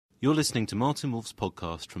You're listening to Martin Wolf's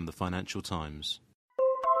podcast from the Financial Times.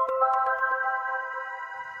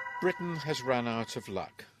 Britain has run out of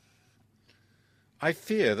luck. I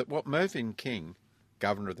fear that what Mervyn King,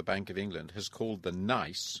 Governor of the Bank of England, has called the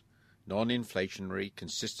nice, non-inflationary,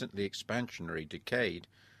 consistently expansionary decade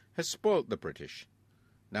has spoilt the British.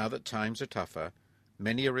 Now that times are tougher,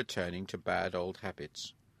 many are returning to bad old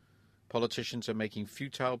habits. Politicians are making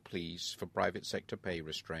futile pleas for private sector pay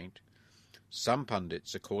restraint. Some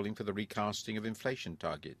pundits are calling for the recasting of inflation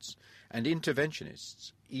targets, and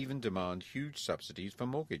interventionists even demand huge subsidies for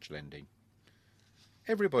mortgage lending.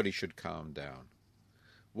 Everybody should calm down.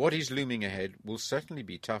 What is looming ahead will certainly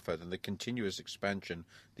be tougher than the continuous expansion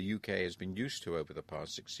the UK has been used to over the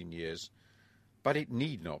past 16 years, but it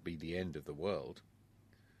need not be the end of the world.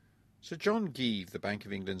 Sir John Geeve, the Bank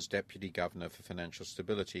of England's Deputy Governor for Financial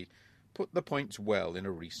Stability, put the points well in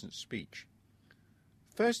a recent speech.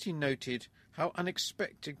 First, he noted how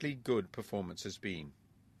unexpectedly good performance has been.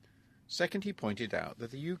 Second, he pointed out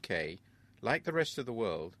that the UK, like the rest of the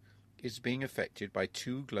world, is being affected by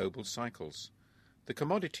two global cycles, the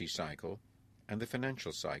commodity cycle and the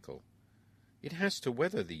financial cycle. It has to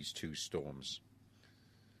weather these two storms.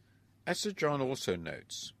 As Sir John also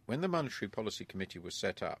notes, when the Monetary Policy Committee was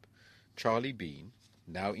set up, Charlie Bean,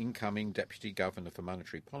 now incoming Deputy Governor for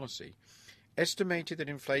Monetary Policy, estimated that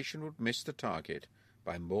inflation would miss the target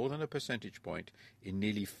by more than a percentage point in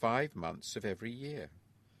nearly 5 months of every year.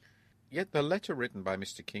 Yet the letter written by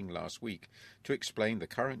Mr. King last week to explain the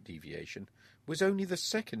current deviation was only the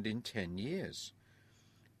second in 10 years.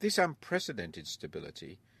 This unprecedented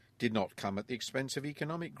stability did not come at the expense of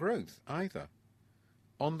economic growth either.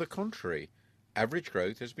 On the contrary, average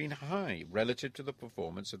growth has been high relative to the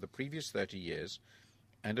performance of the previous 30 years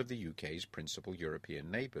and of the UK's principal European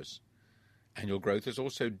neighbours. Annual growth has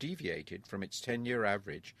also deviated from its 10-year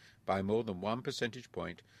average by more than 1 percentage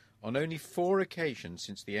point on only 4 occasions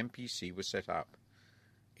since the MPC was set up.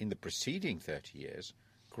 In the preceding 30 years,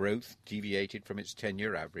 growth deviated from its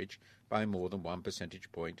 10-year average by more than 1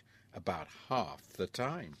 percentage point about half the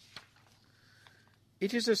time.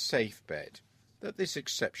 It is a safe bet that this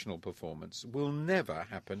exceptional performance will never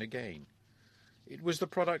happen again. It was the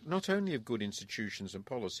product not only of good institutions and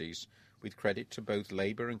policies, with credit to both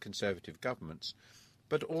Labour and Conservative governments,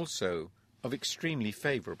 but also of extremely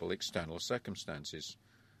favourable external circumstances.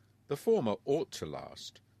 The former ought to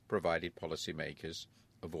last, provided policymakers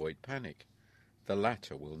avoid panic. The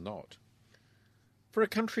latter will not. For a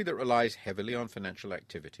country that relies heavily on financial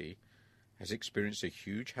activity, has experienced a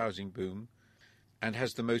huge housing boom, and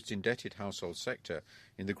has the most indebted household sector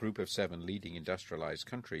in the group of 7 leading industrialised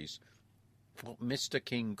countries, what Mr.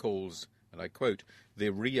 King calls, and I quote, the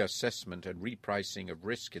reassessment and repricing of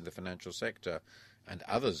risk in the financial sector, and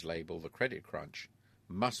others label the credit crunch,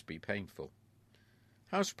 must be painful.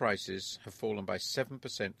 House prices have fallen by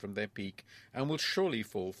 7% from their peak and will surely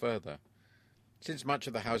fall further. Since much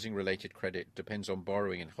of the housing-related credit depends on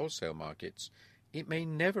borrowing in wholesale markets, it may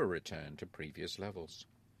never return to previous levels.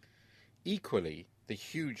 Equally, the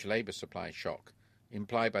huge labour supply shock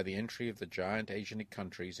implied by the entry of the giant Asian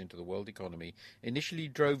countries into the world economy initially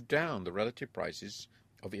drove down the relative prices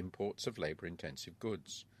of imports of labour-intensive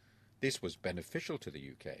goods. This was beneficial to the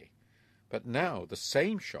UK, but now the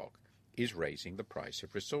same shock is raising the price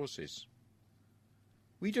of resources.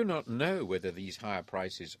 We do not know whether these higher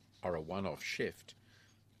prices are a one-off shift,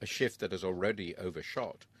 a shift that has already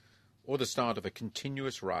overshot, or the start of a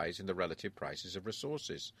continuous rise in the relative prices of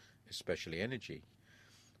resources, especially energy.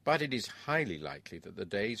 But it is highly likely that the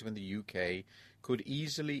days when the UK could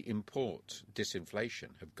easily import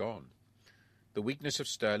disinflation have gone. The weakness of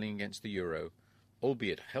sterling against the euro,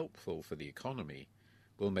 albeit helpful for the economy,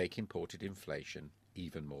 will make imported inflation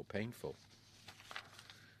even more painful.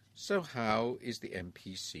 So how is the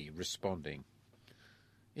MPC responding?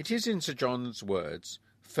 It is, in Sir John's words,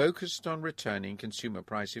 focused on returning consumer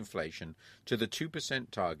price inflation to the 2%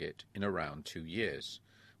 target in around 2 years,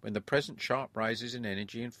 when the present sharp rises in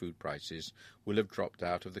energy and food prices will have dropped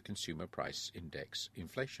out of the consumer price index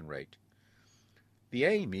inflation rate. The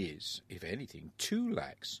aim is, if anything, too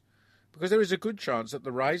lax, because there is a good chance that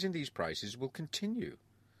the rise in these prices will continue.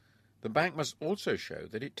 The bank must also show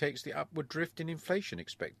that it takes the upward drift in inflation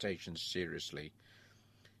expectations seriously.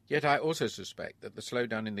 Yet I also suspect that the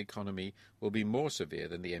slowdown in the economy will be more severe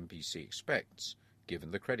than the MPC expects, given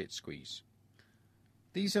the credit squeeze.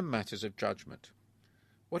 These are matters of judgment.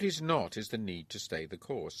 What is not is the need to stay the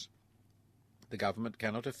course. The government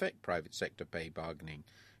cannot affect private sector pay bargaining,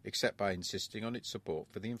 except by insisting on its support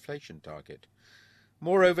for the inflation target.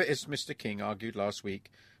 Moreover, as Mr. King argued last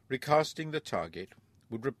week, recasting the target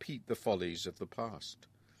would repeat the follies of the past.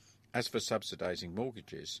 as for subsidising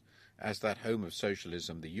mortgages, as that home of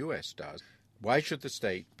socialism the US does, why should the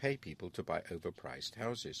state pay people to buy overpriced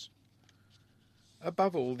houses?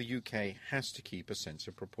 Above all, the UK has to keep a sense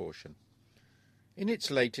of proportion. In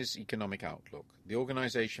its latest economic outlook, the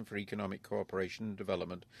Organisation for Economic Cooperation and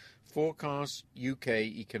Development forecasts UK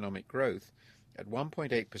economic growth at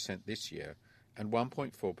 1.8% this year and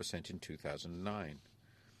 1.4% in 2009.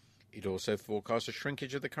 It also forecasts a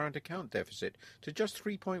shrinkage of the current account deficit to just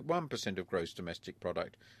 3.1% of gross domestic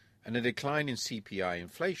product and a decline in CPI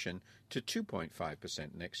inflation to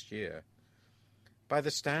 2.5% next year. By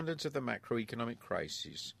the standards of the macroeconomic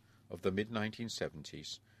crises of the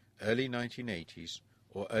mid-1970s, early 1980s,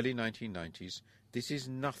 or early 1990s, this is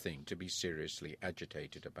nothing to be seriously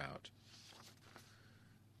agitated about.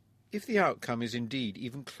 If the outcome is indeed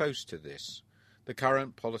even close to this, the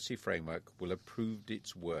current policy framework will have proved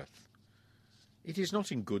its worth. It is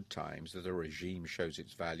not in good times that a regime shows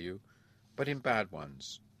its value, but in bad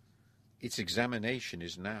ones. Its examination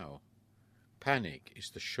is now. Panic is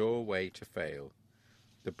the sure way to fail.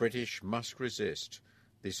 The British must resist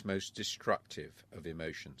this most destructive of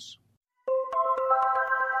emotions.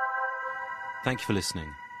 Thank you for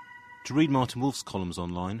listening. To read Martin Wolf's columns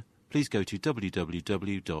online, please go to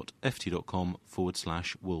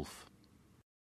www.ft.com/wolf.